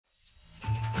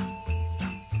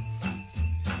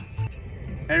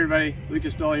Hey everybody,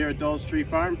 Lucas Dole here at Dole's Tree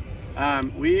Farm.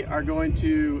 We are going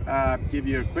to give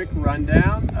you a quick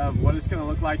rundown of what it's going to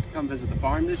look like to come visit the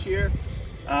farm this year.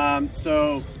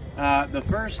 The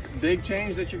first big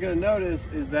change that you're going to notice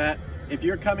is that if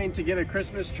you're coming to get a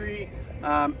Christmas tree,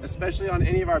 especially on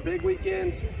any of our big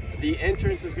weekends, the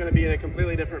entrance is going to be in a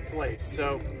completely different place.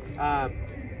 So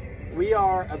we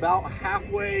are about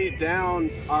halfway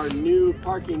down our new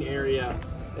parking area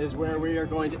is where we are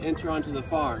going to enter onto the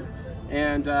farm.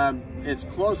 And it's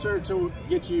closer to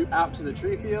get you out to the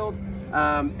tree field.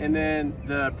 And then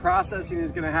the processing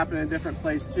is going to happen in a different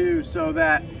place too, so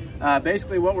that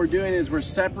basically what we're doing is we're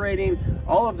separating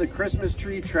all of the Christmas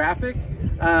tree traffic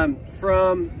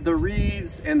from the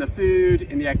wreaths and the food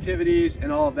and the activities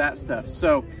and all of that stuff.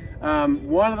 So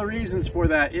one of the reasons for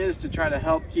that is to try to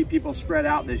help keep people spread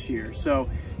out this year. So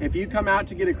if you come out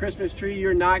to get a Christmas tree,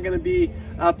 you're not going to be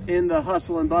up in the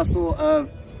hustle and bustle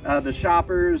of the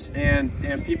shoppers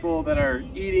and people that are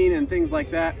eating and things like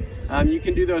that. You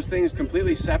can do those things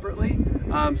completely separately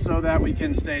so that we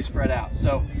can stay spread out.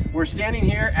 So we're standing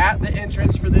here at the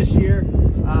entrance for this year.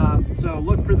 So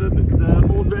look for the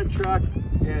old red truck,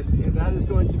 and that is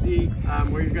going to be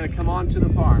where you're going to come onto the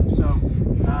farm. So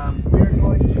we're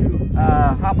going to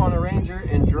hop on a Ranger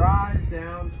and drive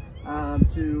down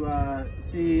to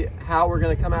see how we're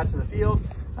going to come out to the field.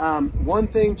 One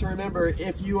thing to remember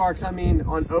if you are coming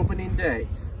on opening day,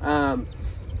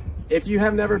 if you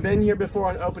have never been here before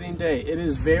on opening day, it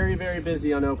is very, very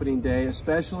busy on opening day,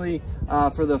 especially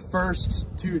for the first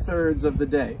 2/3 of the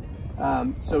day.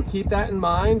 So keep that in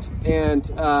mind. And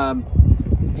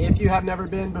if you have never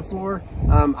been before,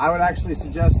 I would actually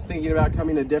suggest thinking about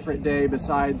coming a different day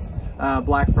besides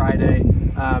Black Friday,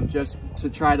 just to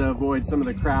try to avoid some of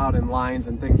the crowd and lines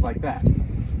and things like that.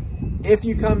 If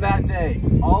you come that day,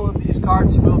 all of these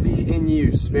carts will be in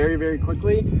use very, very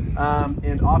quickly,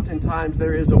 and oftentimes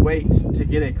there is a wait to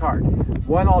get a cart.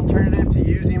 One alternative to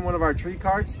using one of our tree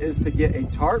carts is to get a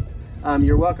tarp.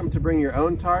 You're welcome to bring your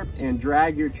own tarp and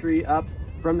drag your tree up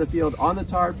from the field on the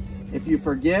tarp. If you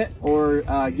forget or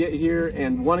get here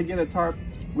and want to get a tarp,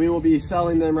 we will be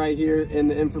selling them right here in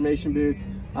the information booth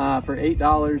for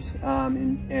 $8,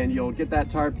 and you'll get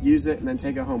that tarp, use it, and then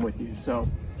take it home with you. So,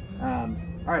 all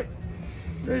right.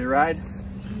 Ready to ride?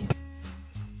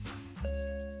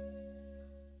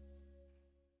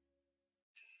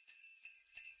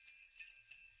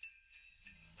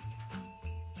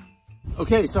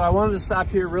 Okay, so I wanted to stop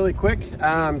here really quick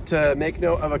to make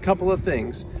note of a couple of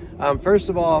things. First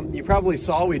of all, you probably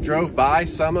saw we drove by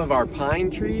some of our pine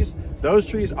trees. Those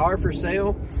trees are for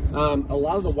sale. A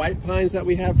lot of the white pines that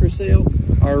we have for sale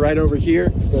are right over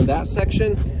here in that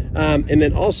section. And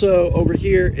then also over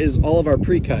here is all of our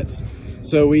pre-cuts.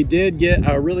 So we did get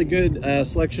a really good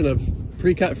selection of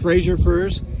pre-cut Fraser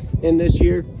firs in this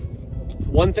year.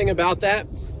 One thing about that,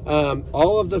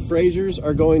 all of the Frasers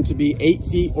are going to be 8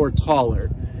 feet or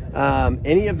taller.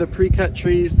 Any of the pre-cut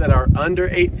trees that are under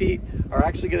 8 feet are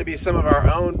actually going to be some of our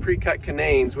own pre-cut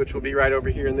cananes, which will be right over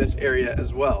here in this area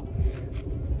as well.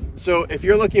 So if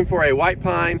you're looking for a white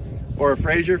pine or a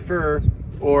Fraser fir,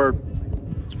 or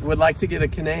would like to get a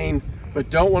canane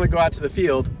but don't want to go out to the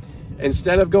field,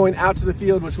 instead of going out to the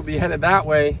field, which will be headed that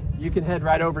way, you can head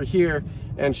right over here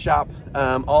and shop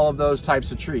all of those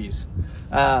types of trees.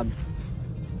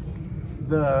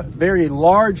 The very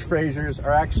large Frasers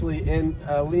are actually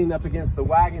leaning up against the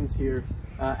wagons here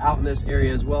out in this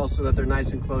area as well, so that they're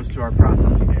nice and close to our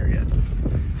processing area.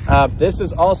 This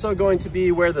is also going to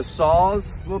be where the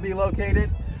saws will be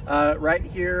located. Right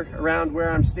here around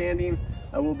where I'm standing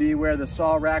will be where the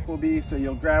saw rack will be, so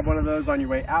you'll grab one of those on your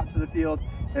way out to the field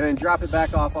and then drop it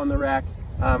back off on the rack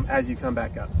as you come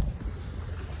back up.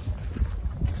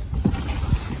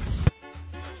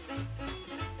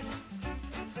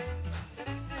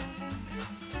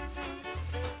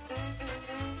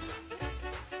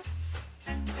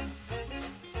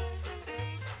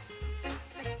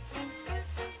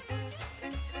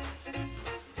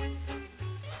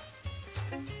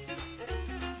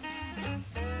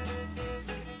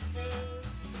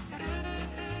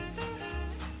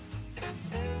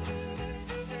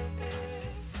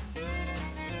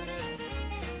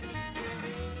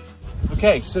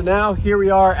 Okay, so now here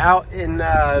we are out in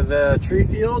the tree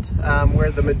field where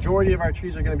the majority of our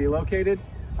trees are going to be located.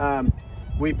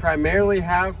 We primarily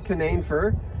have canane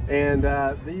fir, and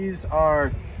these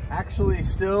are actually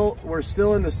we're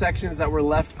still in the sections that were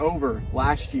left over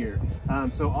last year.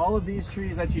 So all of these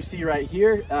trees that you see right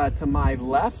here to my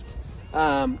left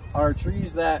are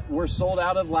trees that were sold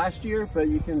out of last year, but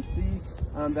you can see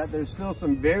that there's still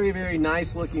some very, very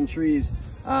nice looking trees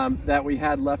that we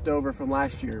had left over from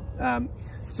last year.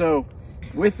 So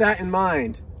with that in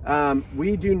mind,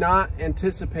 we do not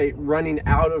anticipate running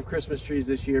out of Christmas trees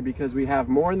this year because we have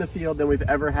more in the field than we've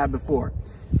ever had before.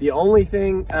 The only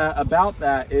thing about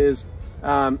that is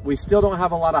we still don't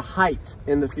have a lot of height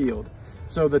in the field.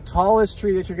 So the tallest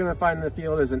tree that you're going to find in the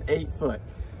field is an 8 foot,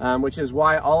 which is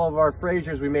why all of our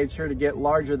Frasers, we made sure to get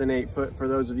larger than 8 foot for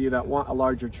those of you that want a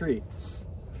larger tree.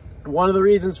 One of the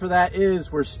reasons for that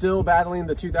is we're still battling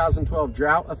the 2012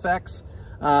 drought effects,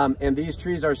 and these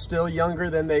trees are still younger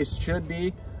than they should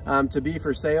be to be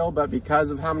for sale, but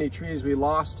because of how many trees we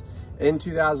lost in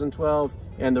 2012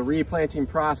 and the replanting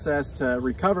process to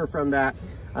recover from that,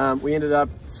 we ended up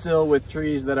still with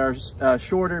trees that are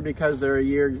shorter because they're a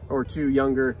year or two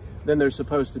younger than they're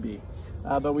supposed to be.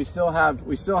 But we still have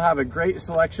a great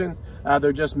selection.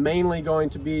 They're just mainly going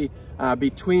to be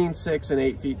between 6 and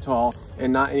 8 feet tall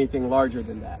and not anything larger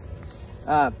than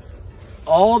that.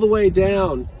 All the way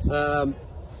down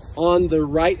on the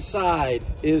right side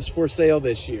is for sale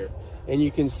this year. And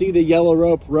you can see the yellow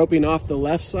rope roping off the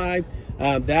left side.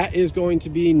 That is going to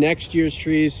be next year's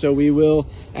trees, so we will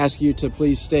ask you to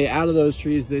please stay out of those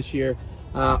trees this year.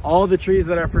 All the trees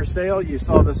that are for sale, you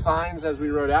saw the signs as we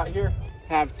rode out here,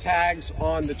 have tags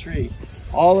on the tree.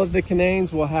 All of the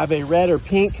cananes will have a red or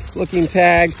pink looking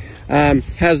tag,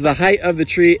 has the height of the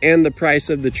tree and the price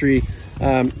of the tree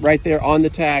right there on the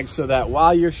tag, so that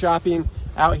while you're shopping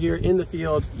out here in the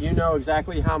field, you know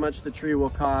exactly how much the tree will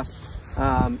cost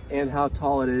and how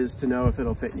tall it is to know if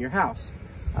it'll fit in your house.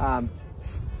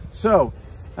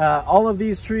 All of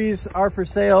these trees are for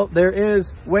sale. There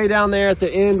is way down there at the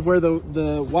end where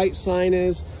the white sign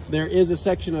is, there is a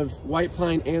section of white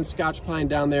pine and Scotch pine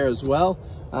down there as well.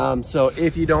 So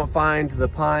if you don't find the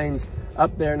pines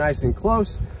up there nice and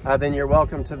close, then you're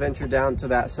welcome to venture down to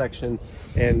that section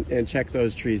and check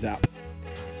those trees out.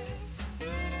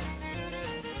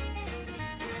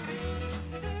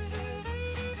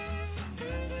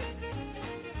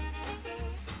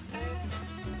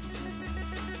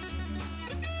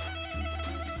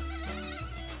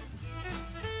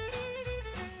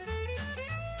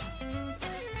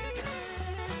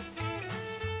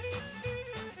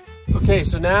 Okay,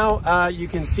 so now you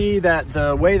can see that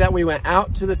the way that we went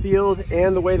out to the field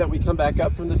and the way that we come back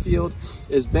up from the field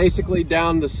is basically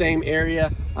down the same area.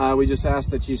 We just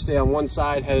ask that you stay on one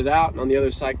side headed out and on the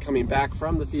other side coming back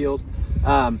from the field.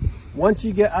 Once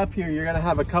you get up here, you're gonna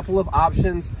have a couple of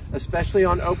options, especially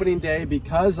on opening day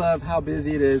because of how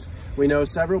busy it is. We know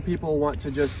several people want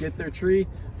to just get their tree,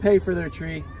 pay for their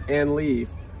tree, and leave,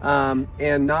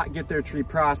 and not get their tree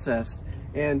processed.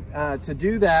 And to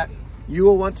do that, you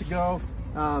will want to go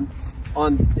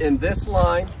in this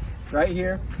line right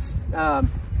here.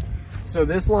 So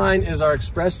this line is our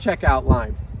express checkout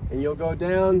line, and you'll go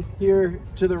down here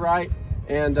to the right,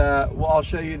 and I'll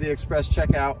show you the express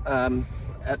checkout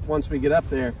once we get up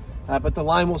there. But the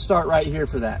line will start right here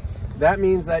for that. That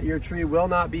means that your tree will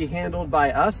not be handled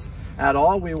by us at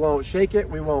all. We won't shake it,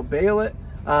 we won't bale it.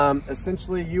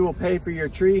 Essentially, you will pay for your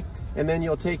tree, and then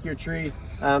you'll take your tree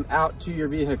out to your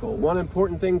vehicle. One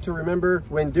important thing to remember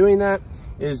when doing that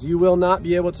is you will not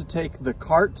be able to take the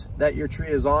cart that your tree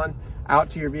is on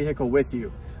out to your vehicle with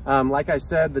you. Like I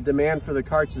said, the demand for the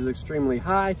carts is extremely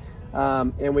high,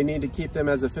 and we need to keep them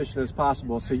as efficient as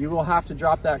possible. So you will have to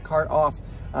drop that cart off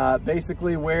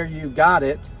basically where you got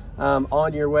it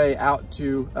on your way out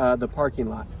to the parking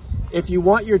lot. If you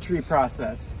want your tree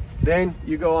processed, then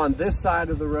you go on this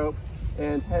side of the rope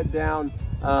and head down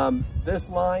this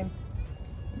line.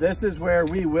 This is where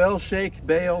we will shake and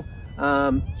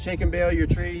bale your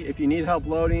tree. If you need help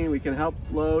loading, we can help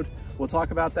load. We'll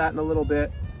talk about that in a little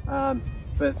bit.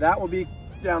 But that will be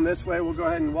down this way. We'll go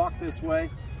ahead and walk this way.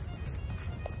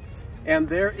 And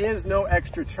there is no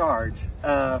extra charge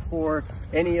for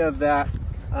any of that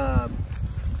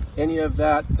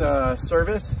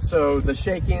service. So the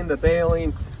shaking, the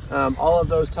baling, all of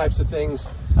those types of things,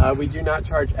 we do not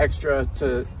charge extra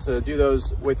to do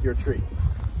those with your tree.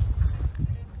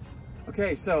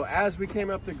 Okay, so as we came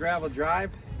up the gravel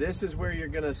drive, this is where you're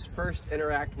gonna first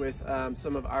interact with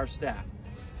some of our staff.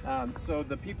 So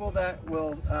the people that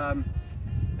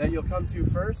you'll come to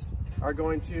first are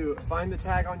going to find the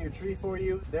tag on your tree for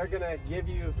you. They're gonna give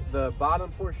you the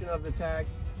bottom portion of the tag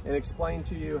and explain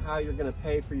to you how you're gonna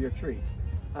pay for your tree.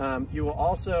 You will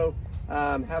also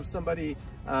have somebody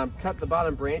cut the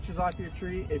bottom branches off your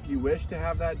tree if you wish to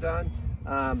have that done.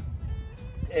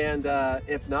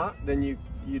 If not, then you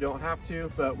don't have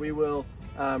to, but we will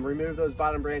remove those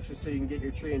bottom branches so you can get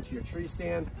your tree into your tree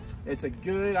stand. It's a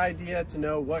good idea to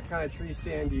know what kind of tree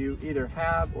stand you either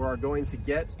have or are going to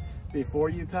get before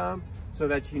you come, so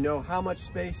that you know how much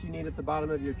space you need at the bottom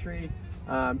of your tree.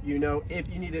 You know if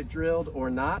you need it drilled or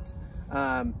not.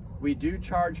 We do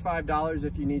charge $5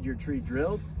 if you need your tree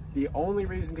drilled. The only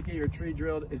reason to get your tree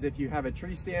drilled is if you have a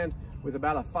tree stand with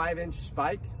about a 5-inch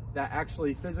spike that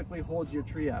actually physically holds your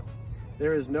tree up.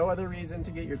 There is no other reason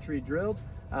to get your tree drilled.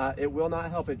 It will not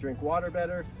help it drink water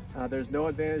better. There's no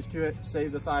advantage to it.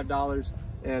 Save the $5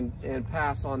 and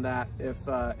pass on that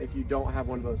if you don't have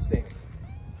one of those stands.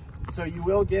 So you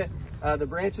will get the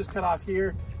branches cut off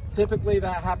here. Typically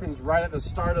that happens right at the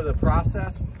start of the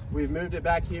process. We've moved it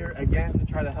back here again to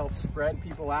try to help spread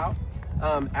people out.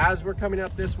 As we're coming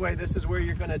up this way, this is where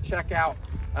you're gonna check out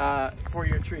for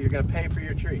your tree. You're gonna pay for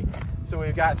your tree. So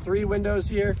we've got 3 windows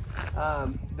here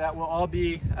that will all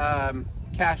be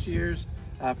cashiers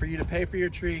for you to pay for your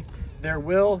tree. There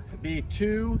will be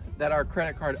 2 that are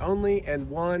credit card only and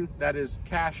 1 that is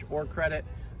cash or credit.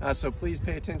 So please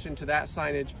pay attention to that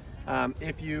signage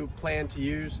if you plan to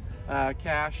use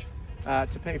cash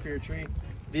to pay for your tree.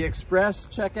 The express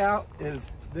checkout is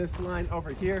this line over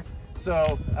here.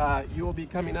 So you will be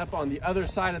coming up on the other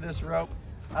side of this rope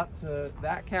up to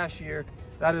that cashier.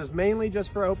 That is mainly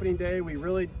just for opening day. We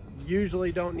really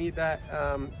usually don't need that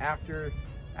after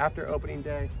opening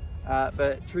day.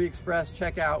 But Tree Express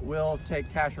checkout will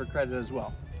take cash or credit as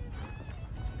well.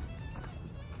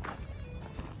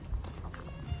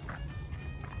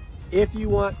 If you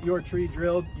want your tree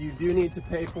drilled, you do need to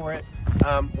pay for it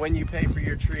when you pay for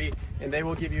your tree, and they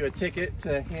will give you a ticket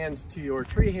to hand to your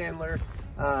tree handler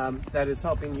that is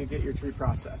helping you get your tree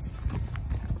processed.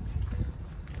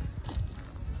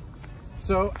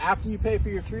 So after you pay for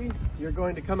your tree, you're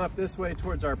going to come up this way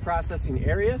towards our processing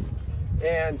area,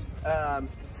 and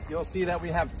you'll see that we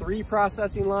have 3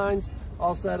 processing lines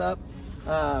all set up.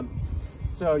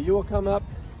 So you will come up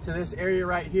to this area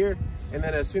right here, and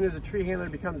then as soon as a tree handler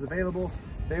becomes available,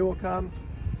 they will come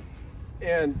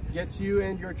and get you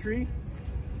and your tree,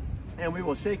 and we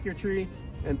will shake your tree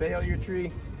and bale your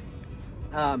tree.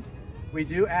 We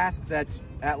do ask that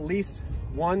at least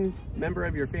 1 member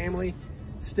of your family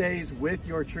stays with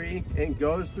your tree and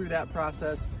goes through that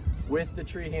process with the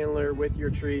tree handler, with your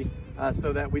tree,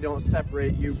 so that we don't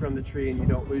separate you from the tree and you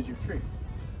don't lose your tree.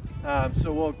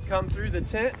 So we'll come through the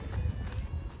tent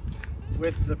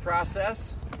with the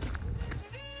process.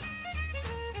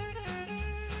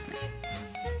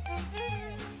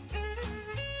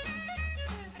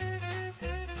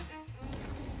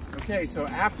 Okay, so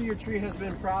after your tree has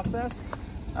been processed,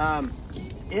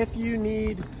 if you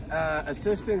need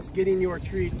assistance getting your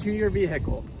tree to your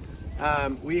vehicle,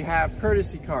 we have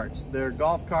courtesy carts. They're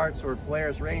golf carts or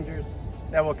Polaris Rangers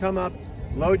that will come up,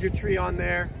 load your tree on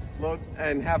there,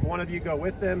 and have one of you go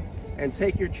with them and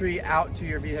take your tree out to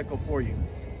your vehicle for you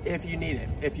if you need it.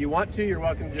 If you want to, you're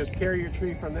welcome to just carry your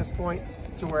tree from this point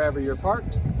to wherever you're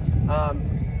parked.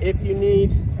 If you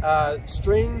need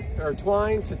string or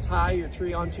twine to tie your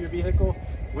tree onto your vehicle,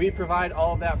 we provide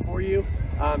all of that for you,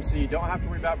 so you don't have to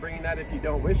worry about bringing that if you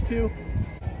don't wish to.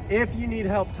 If you need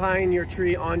help tying your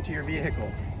tree onto your vehicle,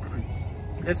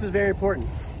 this is very important.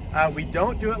 We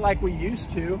don't do it like we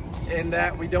used to, in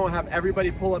that we don't have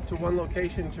everybody pull up to one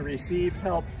location to receive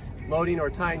help loading or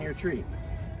tying your tree.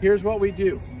 Here's what we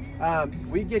do.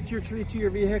 We get your tree to your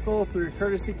vehicle through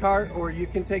courtesy cart, or you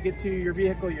can take it to your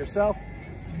vehicle yourself.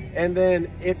 And then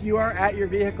if you are at your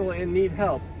vehicle and need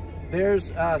help,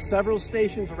 there's several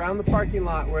stations around the parking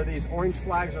lot where these orange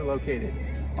flags are located.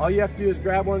 All you have to do is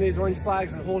grab one of these orange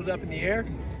flags and hold it up in the air.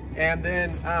 And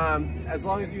then as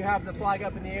long as you have the flag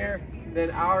up in the air,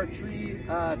 then our tree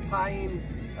tying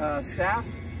staff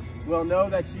will know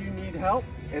that you need help,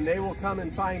 and they will come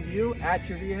and find you at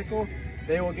your vehicle.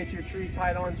 They will get your tree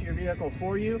tied onto your vehicle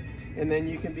for you, and then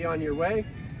you can be on your way.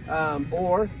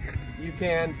 Or you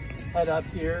can head up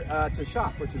here to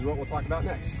shop, which is what we'll talk about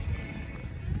next.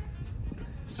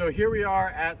 So here we are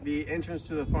at the entrance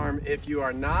to the farm. If you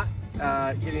are not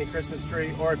getting a Christmas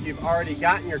tree, or if you've already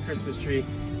gotten your Christmas tree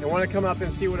and want to come up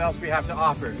and see what else we have to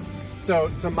offer.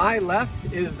 So to my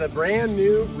left is the brand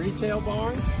new retail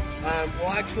barn.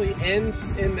 We'll actually end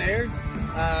in there,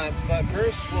 but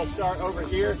first we'll start over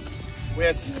here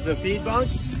with the feed bunk.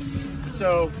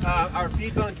 So our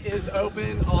feed bunk is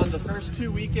open on the first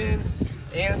 2 weekends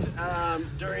and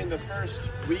during the first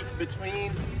week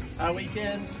between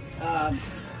weekends.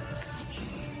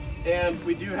 And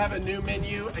we do have a new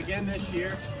menu again this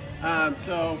year.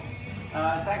 So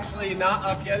it's actually not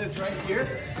up yet, it's right here.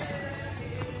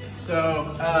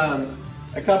 So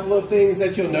a couple of things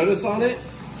that you'll notice on it.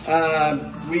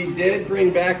 We did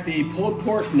bring back the pulled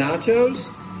pork nachos,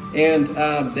 and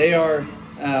they are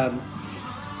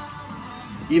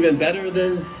even better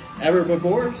than ever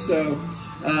before. So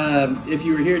if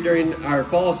you were here during our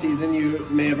fall season, you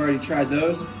may have already tried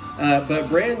those. But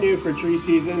brand new for tree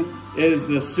season is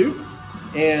the soup.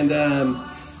 and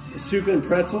soup and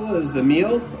pretzel is the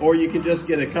meal, or you can just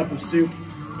get a cup of soup,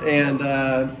 and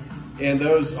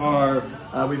those are,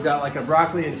 we've got like a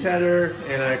broccoli and cheddar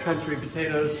and a country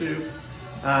potato soup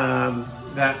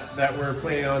that we're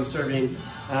planning on serving.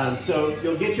 So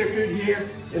you'll get your food here,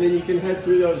 and then you can head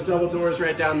through those double doors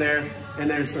right down there, and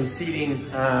there's some seating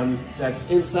that's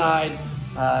inside,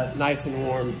 nice and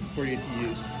warm for you to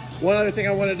use. One other thing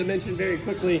I wanted to mention very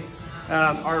quickly,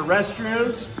 our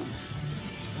restrooms.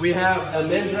 We have a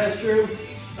men's restroom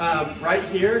right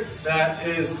here that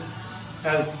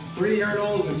has 3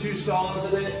 urinals and 2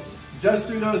 stalls in it. Just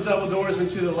through those double doors and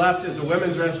to the left is a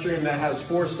women's restroom that has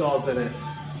 4 stalls in it.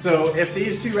 So if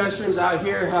these 2 restrooms out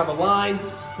here have a line,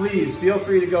 please feel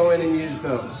free to go in and use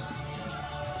those.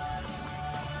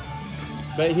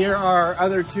 But here are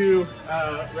other 2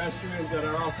 restrooms that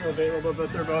are also available,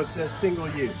 but they're both just single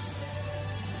use.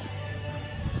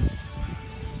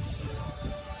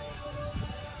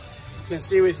 You can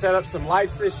see we set up some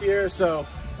lights this year, so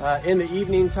in the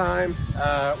evening time,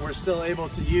 we're still able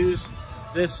to use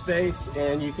this space,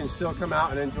 and you can still come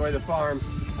out and enjoy the farm.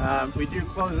 We do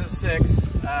close at 6,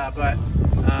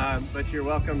 but you're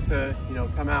welcome to, you know,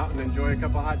 come out and enjoy a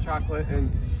cup of hot chocolate and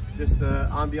just the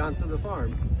ambiance of the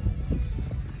farm.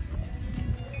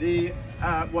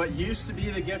 What used to be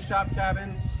the gift shop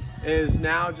cabin is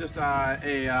now just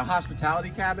a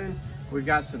hospitality cabin. We've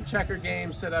got some checker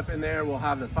games set up in there. We'll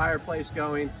have the fireplace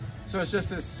going. So it's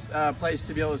just a place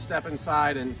to be able to step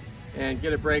inside and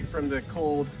get a break from the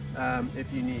cold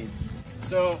if you need.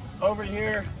 So over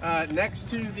here, next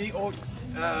to the old,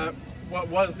 what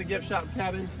was the gift shop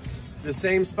cabin, the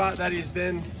same spot that he's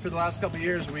been for the last couple of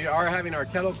years, we are having our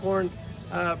kettle corn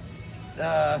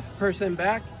person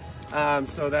back.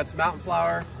 So that's Mountain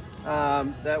Flower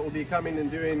that will be coming and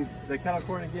doing the kettle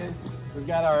corn again. We've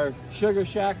got our sugar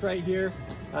shack right here.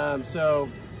 So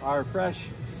our fresh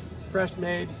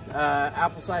made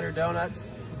apple cider donuts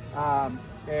and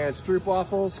stroop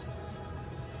waffles.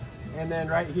 And then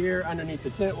right here underneath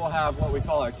the tent, we'll have what we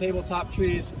call our tabletop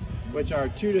trees, which are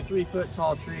 2 to 3 foot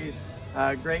tall trees.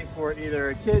 Great for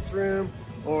either a kid's room,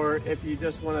 or if you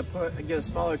just want to get a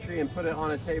smaller tree and put it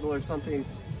on a table or something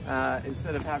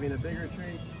instead of having a bigger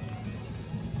tree.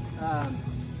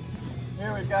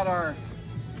 Here we've got our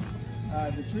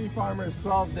the Tree Farmer's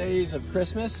 12 Days of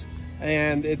Christmas,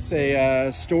 and it's a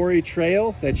story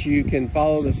trail that you can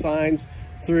follow the signs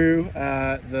through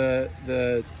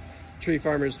the Tree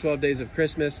Farmer's 12 Days of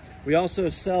Christmas. We also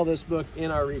sell this book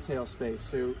in our retail space,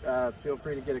 so feel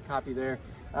free to get a copy there.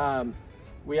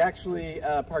 We actually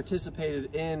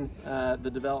participated in the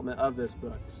development of this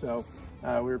book, so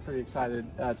we were pretty excited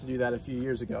to do that a few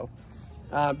years ago.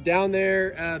 Down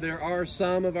there, there are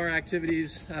some of our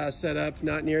activities set up,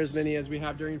 not near as many as we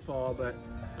have during fall, but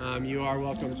you are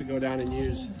welcome to go down and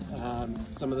use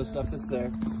some of the stuff that's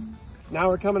there. Now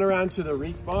we're coming around to the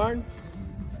wreath barn.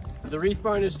 The wreath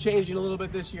barn is changing a little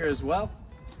bit this year as well.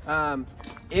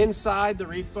 Inside the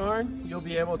wreath barn, you'll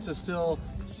be able to still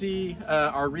see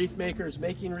our wreath makers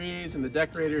making wreaths and the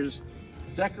decorators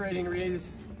decorating wreaths.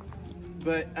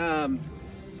 But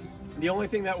the only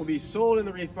thing that will be sold in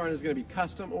the wreath barn is going to be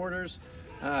custom orders.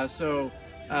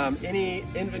 Any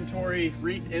inventory,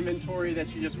 wreath inventory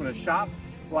that you just want to shop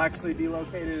will actually be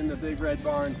located in the big red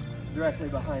barn directly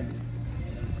behind you.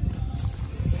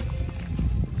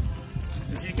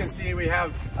 As you can see, we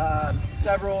have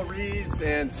several wreaths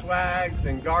and swags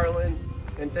and garland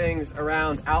and things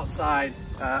around outside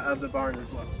of the barn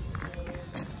as well.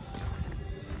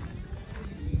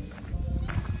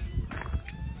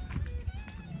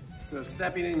 So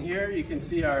stepping in here, you can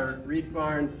see our wreath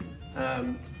barn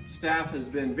staff has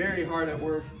been very hard at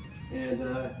work, and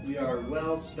we are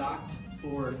well stocked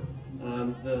for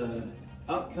the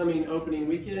upcoming opening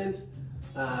weekend.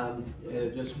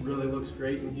 It just really looks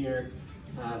great in here.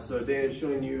 So Dan is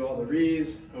showing you all the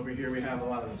wreaths. Over here we have a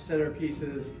lot of the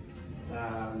centerpieces,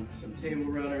 some table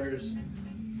runners.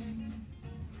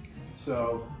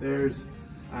 So there's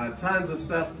tons of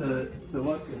stuff to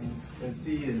look and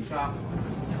see and shop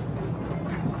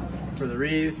for the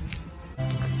wreaths.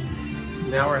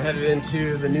 Now we're headed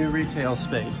into the new retail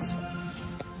space.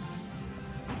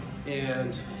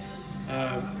 And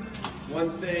one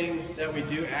thing that we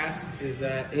do ask is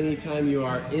that anytime you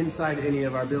are inside any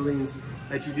of our buildings,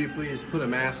 that you do please put a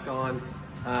mask on.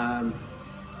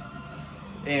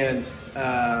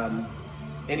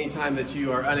 Anytime that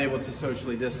you are unable to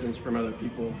socially distance from other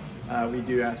people, we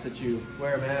do ask that you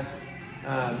wear a mask.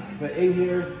 But in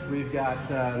here, we've got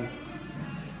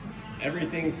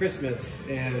everything Christmas,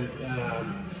 and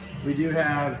we do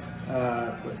have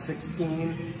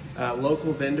 16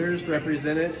 local vendors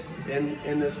represented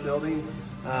in this building.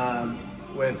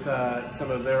 with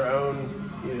some of their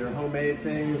own either homemade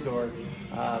things or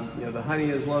you know, the honey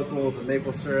is local, the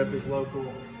maple syrup is local,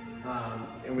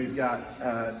 and we've got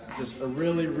just a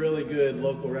really, really good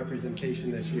local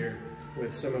representation this year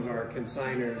with some of our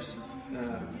consigners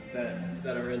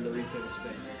that are in the retail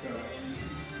space. So,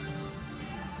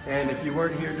 and if you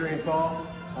weren't here during fall,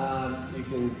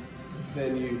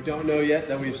 then you don't know yet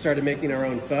that we've started making our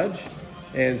own fudge.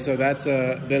 And so that's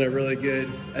been a really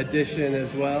good addition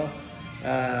as well.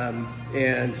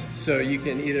 And so you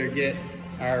can either get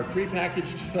our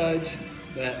prepackaged fudge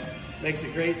that makes a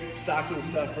great stocking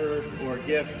stuffer or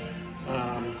gift,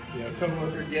 you know,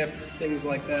 coworker gift, things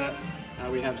like that.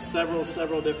 We have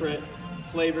several different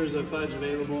flavors of fudge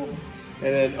available.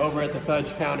 And then over at the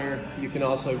fudge counter, you can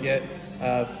also get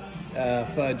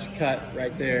fudge cut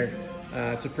right there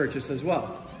to purchase as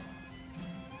well.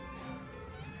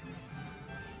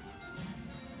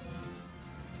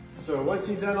 So once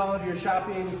you've done all of your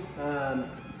shopping,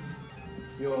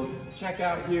 you'll check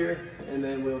out here, and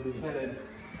then we'll be headed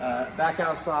back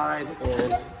outside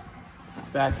and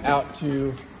back out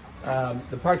to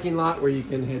the parking lot where you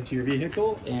can head to your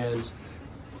vehicle, and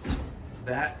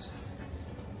that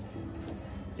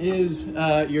is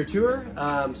your tour.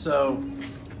 So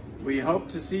we hope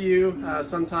to see you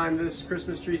sometime this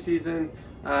Christmas tree season.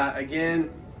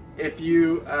 Again, if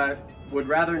you would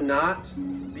rather not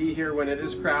be here when it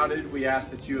is crowded, we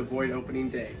ask that you avoid opening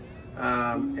day.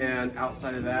 And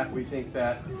outside of that, we think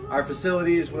that our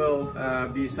facilities will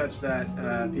be such that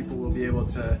people will be able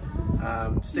to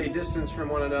stay distanced from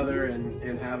one another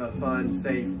and have a fun,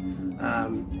 safe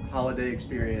holiday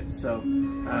experience. So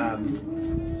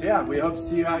yeah, we hope to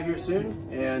see you out here soon.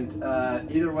 And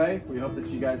either way, we hope that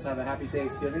you guys have a happy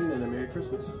Thanksgiving and a Merry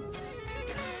Christmas.